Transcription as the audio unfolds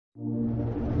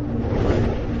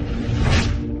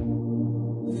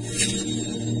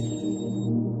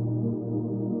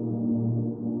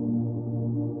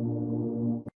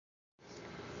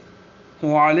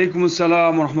ওয়ালাইকুম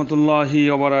আসসালাম রহমতুল্লাহি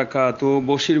ওবারাকাতু।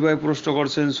 বশির ভাই প্রশ্ন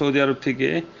করছেন সৌদি আরব থেকে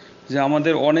যে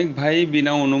আমাদের অনেক ভাই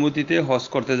বিনা অনুমতিতে হজ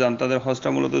করতে যান, তাদের হজটা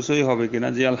মূলত সহি হবে কিনা।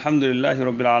 জি আলহামদুলিল্লাহ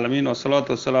রাব্বিল আলামিন ওয়াসসালাতু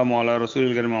ওয়াসসালামু আলা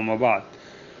রাসূলিল কারীম আম্মা বাদ।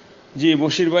 জি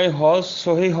বশির ভাই, হজ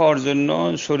সহি হওয়ার জন্য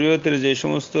শরীয়তের যে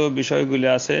সমস্ত বিষয়গুলি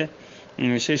আছে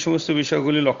সেই সমস্ত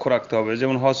বিষয়গুলি লক্ষ্য রাখতে হবে।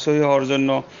 যেমন হজ সহি হওয়ার জন্য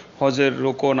হজের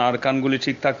রোকন আরকানগুলি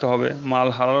ঠিক থাকতে হবে, মাল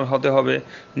হালাল হতে হবে,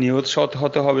 নিয়ত সৎ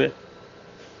হতে হবে,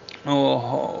 ও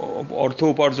অর্থ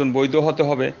উপার্জন বৈধ হতে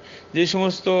হবে। যে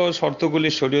সমস্ত শর্তগুলি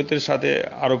শরীয়তের সাথে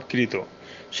আরোপকৃত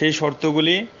সেই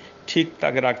শর্তগুলি ঠিক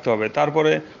তাকে রাখতে হবে।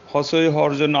 তারপরে হজ সহি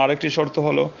হওয়ার জন্য আরেকটি শর্ত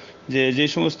হলো যে যে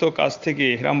সমস্ত কাজ থেকে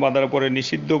ইহরাম বাঁধার পরে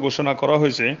নিষিদ্ধ ঘোষণা করা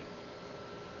হয়েছে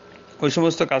ওই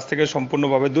সমস্ত কাজ থেকে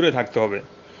সম্পূর্ণভাবে দূরে থাকতে হবে।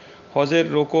 হজের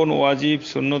রোকন ওয়াজিব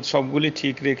সুন্নত সবগুলি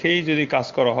ঠিক রেখেই যদি কাজ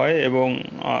করা হয় এবং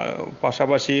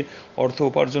পাশাপাশি অর্থ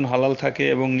উপার্জন হালাল থাকে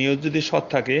এবং নিয়ত যদি সৎ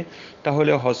থাকে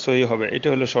তাহলে হজ সহি হবে। এটা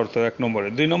হলো শর্ত এক নম্বরে।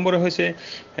 দুই নম্বরে হয়েছে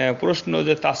প্রশ্ন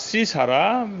যে তাসরি ছাড়া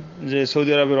যে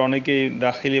সৌদি আরবের অনেকেই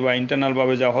দাখিলি বা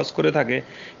ইন্টারনালভাবে যা হজ করে থাকে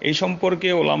এই সম্পর্কে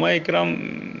ওলামায়ে কেরাম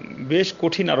বেশ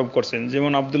কঠিন আরোপ করছেন।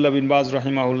 যেমন আবদুল্লাহ বিন বাজ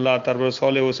রহিমাহুল্লাহ, তারপর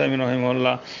সলেহ ওসাইমিন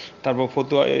রহিমাহুল্লাহ, তারপর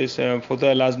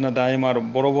ফতোয়া লাজনা দায়েমার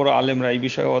বড় বড় আলেমরা এই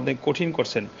বিষয়ে অনেক কঠিন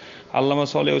করছেন। আল্লামা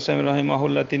সলেহ ওসাইমিন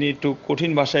রহিমাহুল্লাহ তিনি একটু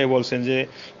কঠিন ভাষায় বলছেন যে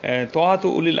তোয়াত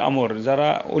উলিল আমর, যারা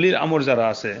উলিল আমর যারা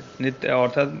আছে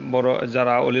অর্থাৎ বড়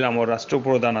যারা উলিল আমর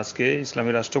রাষ্ট্রপ্রধান, আজকে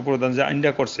ইসলামী রাষ্ট্রপ্রধান যে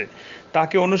আইনটা করছে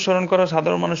তাকে অনুসরণ করা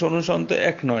সাধারণ মানুষ অনুসরণ তো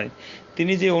এক নয়।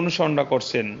 তিনি যে অনুসরণটা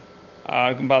করছেন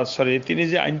তিনি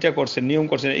যে আইনটা করছেন নিয়ম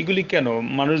করছেন এগুলি কেন?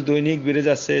 মানুষ দৈনিক বেড়ে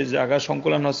যাচ্ছে, জায়গা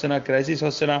সংকুলন হচ্ছে না, ক্রাইসিস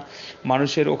হচ্ছে না,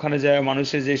 মানুষের ওখানে যায়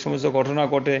মানুষের যে সমস্ত ঘটনা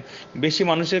ঘটে বেশি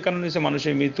মানুষের কারণে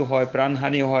মানুষের মৃত্যু হয়,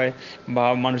 প্রাণহানি হয় বা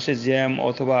মানুষের জ্যাম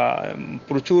অথবা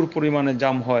প্রচুর পরিমাণে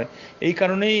জাম হয়। এই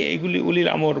কারণেই এইগুলি উলিল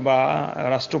আমর বা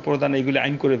রাষ্ট্রপ্রধান এইগুলি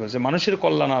আইন করে ফেলছে মানুষের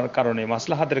কল্যাণের কারণে,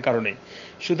 মাসলাহাতের কারণে।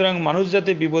 সুতরাং মানুষ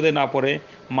যাতে বিপদে না পড়ে,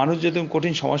 মানুষ যাতে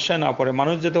কঠিন সমস্যায় না পড়ে,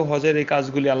 মানুষ যাতে হজের এই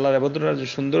কাজগুলি আল্লাহর ইবাদতটা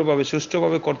সুন্দরভাবে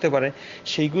সুষ্ঠুভাবে করতে পারে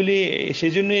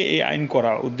সেই জন্যই এই আইন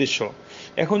করা উদ্দেশ্য।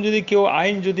 এখন যদি কেউ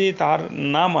আইন যদি তার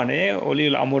না মানে,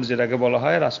 অলিউল আমর যেটাকে বলা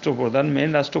হয় রাষ্ট্রপ্রধান, মেন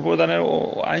রাষ্ট্রপ্রধানের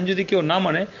আইন যদি কেউ না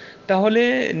মানে তাহলে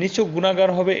নিছক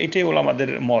গুনাহগার হবে। এটাই আমাদের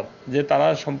মত যে তারা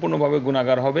সম্পূর্ণভাবে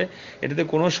গুনাহগার হবে, এটাতে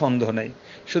কোনো সন্দেহ নেই।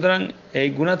 সুতরাং এই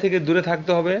গুনাহ থেকে দূরে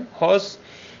থাকতে হবে। হজ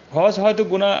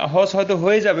হয়তো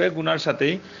হয়ে যাবে গুনার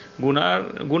সাথেই,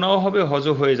 গুনাও হবে,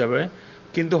 হজও হয়ে যাবে,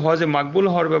 কিন্তু হজে মাকবুল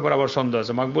হওয়ার ব্যাপার আবার সন্দেহ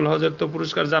আছে। মাকবুল হজের তো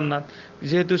পুরস্কার জান্নাত,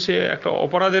 যেহেতু সে একটা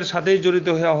অপরাধের সাথেই জড়িত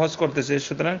হয়ে হজ করতেছে,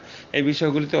 সুতরাং এই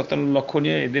বিষয়গুলিতে অত্যন্ত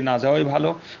লক্ষণীয়, এদের না যাওয়াই ভালো।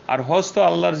 আর হজ তো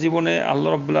আল্লাহ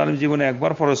রাব্বুল আলামিন জীবনে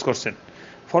একবার ফরজ করছেন।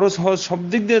 হজ সব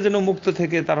দিক দিয়ে যেন মুক্ত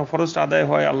থেকে তার ফরজটা আদায়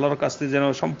হয়, আল্লাহর কাছ থেকে যেন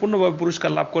সম্পূর্ণভাবে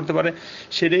পুরস্কার লাভ করতে পারে,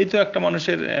 সেটাই তো একটা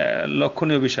মানুষের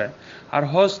লক্ষণীয় বিষয়। আর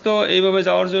হজ তো এইভাবে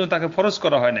যাওয়ার জন্য তাকে ফরজ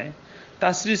করা হয় নাই।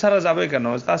 তাসরি ছাড়া যাবে কেন?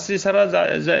 তাসরি ছাড়া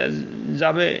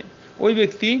যাবে ওই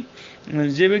ব্যক্তি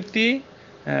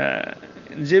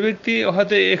যে ব্যক্তি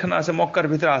হয়তো এখানে আছে, মক্কার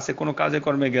ভিতরে আছে, কোনো কাজে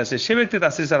কর্মে গেছে, সে ব্যক্তি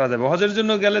তাসরি ছাড়া যাবে। হজের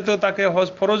জন্য গেলে তো তাকে হজ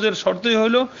ফরজের শর্তই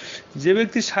হলো যে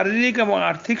ব্যক্তি শারীরিক এবং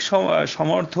আর্থিক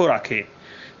সামর্থ্য রাখে,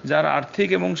 যার আর্থিক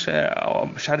এবং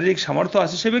শারীরিক সামর্থ্য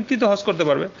আছে সে ব্যক্তি তো হজ করতে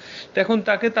পারবে। এখন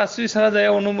তাকে তাসরি ছাড়া যায়,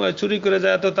 চুরি করে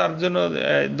যায়, তো তার জন্য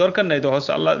দরকার নাই তো হজ।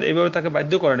 আল্লাহ এইভাবে তাকে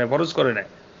বাধ্য করে নেয়, ফরজ করে নেয়।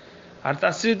 আর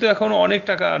তাসরি তো এখন অনেক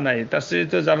টাকা নাই, তাসরি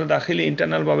তো যারা দাখিলি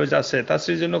ইন্টারনাল ভাবে যাচ্ছে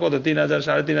তাসরির জন্য কত 3,000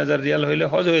 3,500 রিয়াল হইলে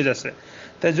হজ হয়ে যাচ্ছে।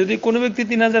 তাই যদি কোনো ব্যক্তি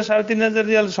 3,000 3,500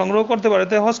 রিয়াল সংগ্রহ করতে পারে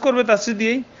তাই হজ করবে তাসরি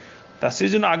দিয়েই।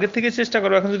 তাসরির জন্য আগের থেকে চেষ্টা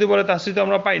করবে। এখন যদি বলে তাসরি তো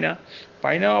আমরা পাই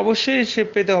না, অবশ্যই সে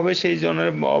পেতে হবে, সেই জনের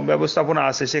ব্যবস্থাপনা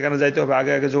আছে, সেখানে যাইতে হবে,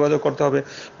 আগে আগে যোগাযোগ করতে হবে,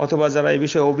 অথবা যারা এই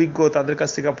বিষয়ে অভিজ্ঞ তাদের কাছ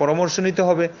থেকে পরামর্শ নিতে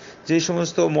হবে। যেই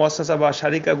সমস্ত মুআসসাসা বা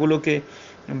শারিকাগুলোকে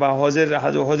বা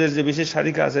হজের যে বিশেষ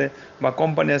শারিকা আছে বা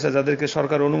কোম্পানি আছে যাদেরকে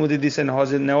সরকার অনুমতি দিচ্ছেন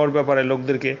হজের নেওয়ার ব্যাপারে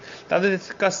লোকদেরকে, তাদের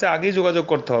কাছে আগেই যোগাযোগ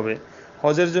করতে হবে।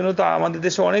 হজের জন্য তো আমাদের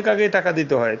দেশে অনেক আগেই টাকা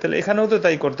দিতে হয়, তাহলে এখানেও তো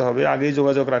তাই করতে হবে, আগেই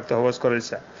যোগাযোগ রাখতে হবে হজ করার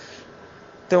ইচ্ছা।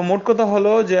 তো মোট কথা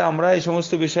হলো যে আমরা এই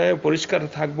সমস্ত বিষয়ে পরিষ্কার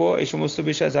থাকব। এই সমস্ত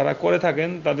বিষয়ে যারা করে থাকেন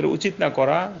তাদের উচিত না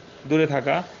করা, দূরে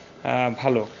থাকা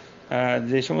ভালো।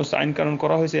 যে সমস্ত আইন কানুন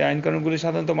করা হয়েছে এই আইন কানুনগুলি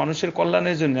সাধারণত মানুষের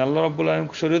কল্যাণের জন্য। আল্লাহ রাব্বুল আলামিন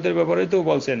শরীয়তের ব্যাপারে তো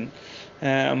বলছেন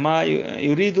মা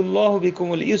ইউরিদুল্লাহু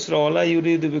বিকুমুল ইউসরা ওয়ালা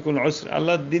ইউরিদু বিকুমুল উসরা,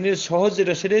 আল্লাহ দিনের সহজ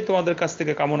যেটা সেটাই তোমাদের কাছ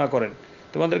থেকে কামনা করেন,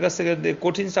 তোমাদের কাছ থেকে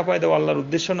কঠিন চাপায় দেওয়া আল্লাহর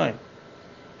উদ্দেশ্য নয়।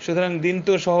 সুতরাং দিন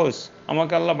তো সহজ,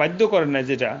 আমাকে আল্লাহ বাধ্য করেন না,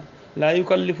 যেটা লা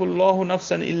ইউকাল্লিফুল্লাহু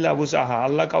নাফসান ইল্লা বুসআহা,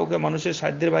 আল্লাহ কাউকে মানুষের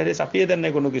সাধ্যের বাইরে চাপিয়ে দেন না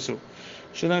কোনো কিছু।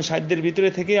 সুতরাং সাধ্যের ভিতরে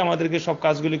থেকেই আমাদেরকে সব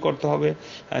কাজগুলি করতে হবে,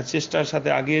 চেষ্টার সাথে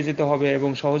এগিয়ে যেতে হবে এবং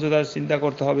সহজতার চিন্তা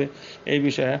করতে হবে এই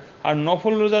বিষয়ে। আর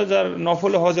নফল রোজা, যার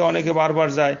নফল হজে অনেকে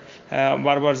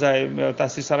বারবার যায়,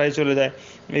 তাসির ছাড়াই চলে যায়,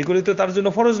 এগুলি তো তার জন্য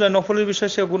ফরজ নয়। নফলের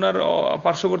বিষয়ে সে গুনার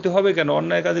পার্শ্ববর্তী হবে কেন,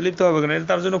 অন্যায় কাজে লিপ্ত হবে কেন, এটা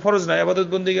তার জন্য ফরজ নয়। ইবাদত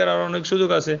বন্দেগীর আর অনেক সুযোগ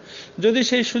আছে, যদি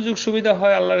সেই সুযোগ সুবিধা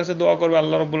হয় আল্লাহর কাছে দোয়া করবে,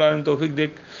 আল্লাহ রাব্বুল আলামিন তৌফিক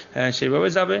দেখ, সেইভাবে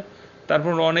যাবে।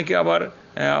 তারপর অনেকে আবার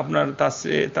আপনার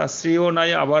তাসরিও নাই,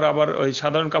 আবার ওই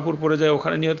সাধারণ কাপড় পরে যায়,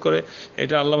 ওখানে নিয়ত করে।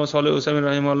 এটা আল্লামা সালেহ উসাইমিন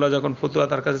রাহিমাহুল্লাহ যখন ফতুয়া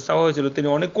তার কাছে চাওয়া হয়েছিল, তিনি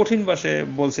অনেক কঠিন ভাষায়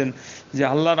বলছেন যে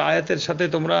আল্লাহর আয়াতের সাথে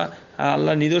তোমরা,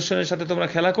 আল্লাহর নিদর্শনের সাথে তোমরা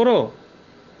খেলা করো,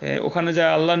 ওখানে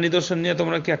যায় আল্লাহর নিদর্শন নিয়ে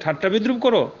তোমরা কি ঠাট্টা বিদ্রুপ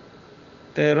করো।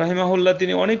 তো রহিমাহুল্লাহ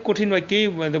তিনি অনেক কঠিন বাক্যেই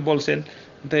বলছেন।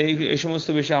 তো এই সমস্ত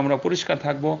বিষয়ে আমরা পরিষ্কার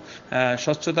থাকব,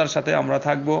 স্বচ্ছতার সাথে আমরা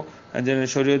থাকব, যে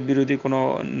শরীয়ত বিরোধী কোনো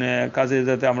কাজে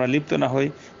যাতে আমরা লিপ্ত না হই,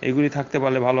 এগুলি থাকতে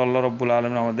পারলে ভালো। আল্লাহ রাব্বুল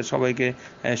আলামিন আমাদের সবাইকে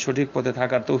সঠিক পথে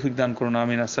থাকার তৌফিক দান করুন,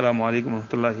 আমিন। আসসালামু আলাইকুম ওয়া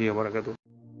রাহমাতুল্লাহি ওয়া বারাকাতুহু।